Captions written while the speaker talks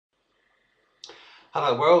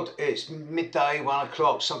Hello world, it's midday, 1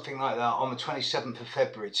 o'clock, something like that, on the 27th of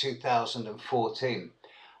February 2014.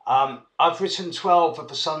 I've written 12 of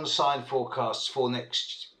the sun sign forecasts for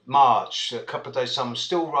next March, a couple of days. I'm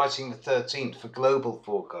still writing the 13th for global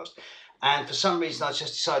forecast. And for some reason I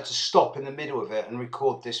just decided to stop in the middle of it and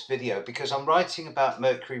record this video because I'm writing about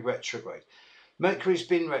Mercury retrograde. Mercury's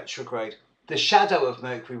been retrograde. The shadow of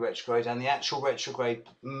Mercury retrograde and the actual retrograde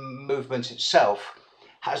movement itself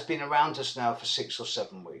has been around us now for 6 or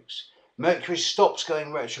 7 weeks. Mercury stops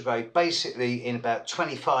going retrograde basically in about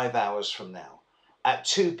 25 hours from now. At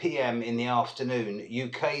 2 p.m. in the afternoon,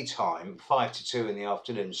 UK time, 5 to 2 in the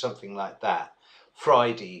afternoon, something like that,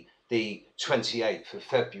 Friday the 28th of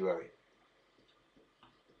February.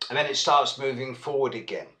 And then it starts moving forward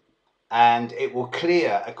again. And it will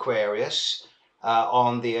clear Aquarius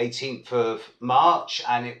on the 18th of March,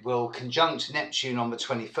 and it will conjunct Neptune on the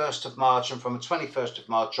 21st of March, and from the 21st of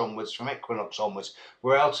March onwards, from equinox onwards,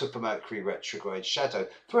 we're out of the Mercury retrograde shadow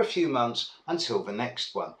for a few months until the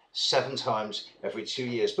next one, 7 times every 2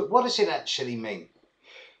 years. But what does it actually mean?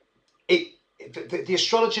 The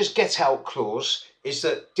astrologer's get out clause is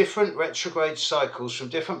that different retrograde cycles from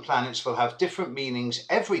different planets will have different meanings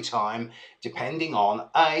every time, depending on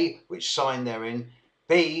A, which sign they're in,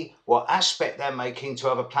 B, what aspect they're making to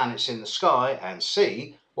other planets in the sky, and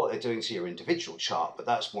C, what they're doing to your individual chart, but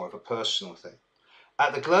that's more of a personal thing.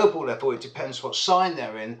 At the global level, it depends what sign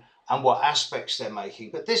they're in and what aspects they're making,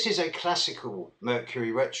 but this is a classical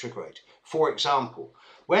Mercury retrograde. For example,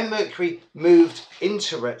 when Mercury moved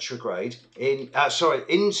into retrograde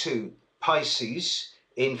into Pisces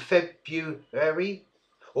in February,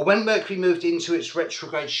 or when Mercury moved into its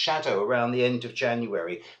retrograde shadow around the end of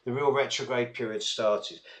January, the real retrograde period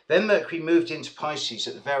started. Then Mercury moved into Pisces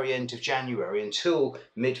at the very end of January until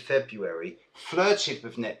mid-February, flirted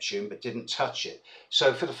with Neptune but didn't touch it.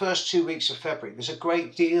 So for the first 2 weeks of February, there's a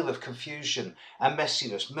great deal of confusion and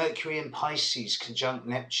messiness. Mercury in Pisces conjunct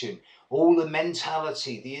Neptune. All the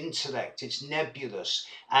mentality, the intellect, it's nebulous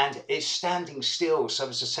and it's standing still. So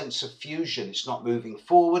there's a sense of fusion. It's not moving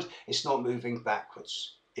forward, it's not moving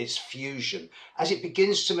backwards. It's fusion. As it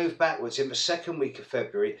begins to move backwards in the second week of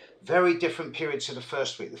February, very different period to the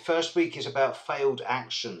first week. The first week is about failed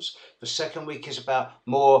actions. The second week is about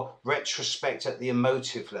more retrospect at the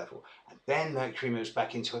emotive level. And then Mercury moves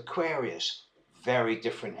back into Aquarius. Very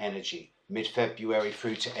different energy. Mid-February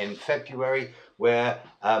through to end February, where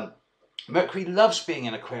Mercury loves being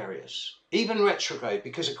in Aquarius, even retrograde,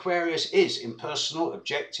 because Aquarius is impersonal,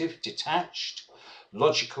 objective, detached,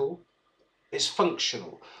 logical. It's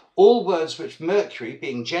functional. All words which Mercury,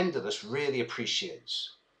 being genderless, really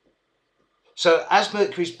appreciates. So as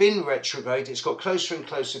Mercury's been retrograde, it's got closer and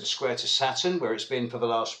closer to square to Saturn, where it's been for the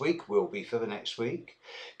last week, will be for the next week,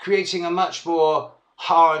 creating a much more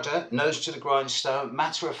harder, nose to the grindstone,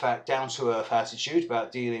 matter-of-fact, down-to-earth attitude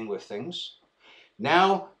about dealing with things.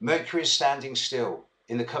 Now Mercury is standing still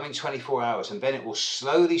in the coming 24 hours, and then it will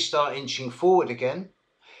slowly start inching forward again.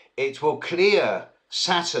 It will clear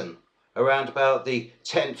Saturn around about the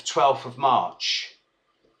 10th, 12th of March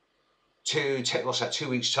to, 2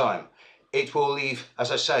 weeks time. It will leave,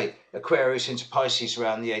 as I say, Aquarius into Pisces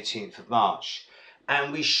around the 18th of March.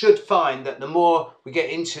 And we should find that the more we get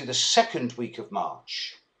into the second week of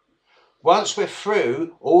March, once we're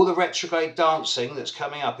through all the retrograde dancing that's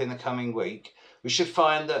coming up in the coming week, we should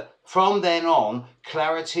find that from then on,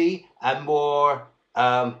 clarity and more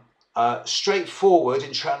straightforward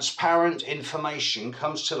and transparent information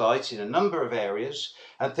comes to light in a number of areas,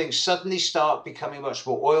 and things suddenly start becoming much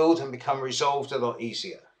more oiled and become resolved a lot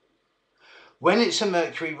easier. When it's a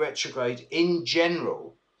Mercury retrograde in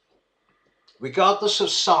general, regardless of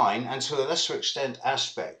sign and to a lesser extent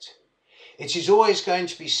aspect, it is always going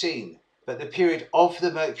to be seen that the period of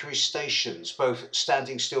the Mercury stations, both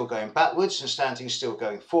standing still going backwards and standing still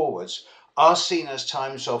going forwards, are seen as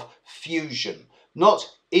times of fusion.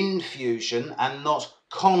 Not infusion and not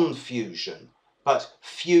confusion, but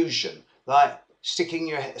fusion, like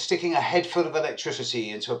sticking a head full of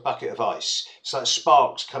electricity into a bucket of ice. It's like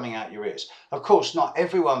sparks coming out your ears. Of course, not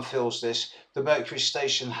everyone feels this. The Mercury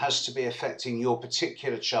station has to be affecting your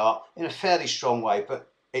particular chart in a fairly strong way,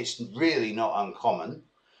 but it's really not uncommon.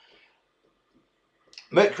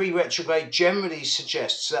 Mercury retrograde generally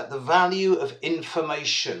suggests that the value of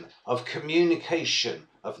information, of communication,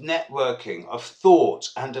 of networking, of thought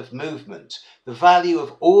and of movement, the value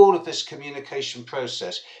of all of this communication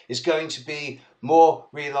process is going to be more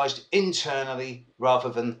realised internally rather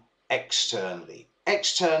than externally.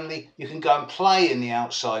 Externally, you can go and play in the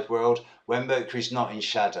outside world when Mercury's not in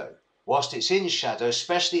shadow. Whilst it's in shadow,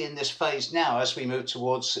 especially in this phase now as we move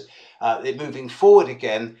towards it moving forward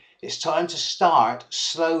again, It's time to start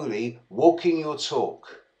slowly walking your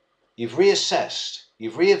talk. You've reassessed,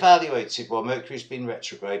 you've reevaluated while Mercury's been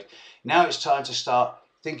retrograde. Now it's time to start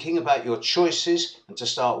thinking about your choices and to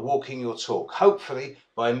start walking your talk. Hopefully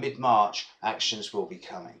by mid-March, actions will be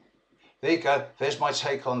coming. There you go. There's my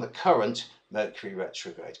take on the current Mercury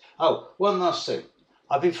retrograde. Oh, one last thing.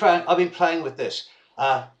 I've been playing with this.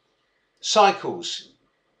 Cycles.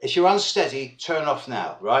 If you're unsteady, turn off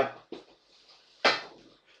now, right?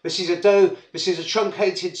 This is a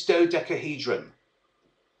truncated dodecahedron.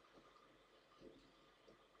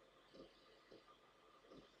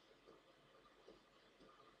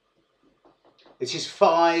 It is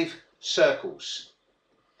 5 circles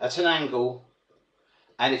at an angle.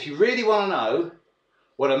 And if you really want to know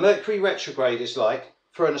what a Mercury retrograde is like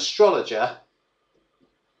for an astrologer,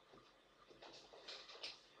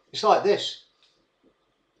 it's like this.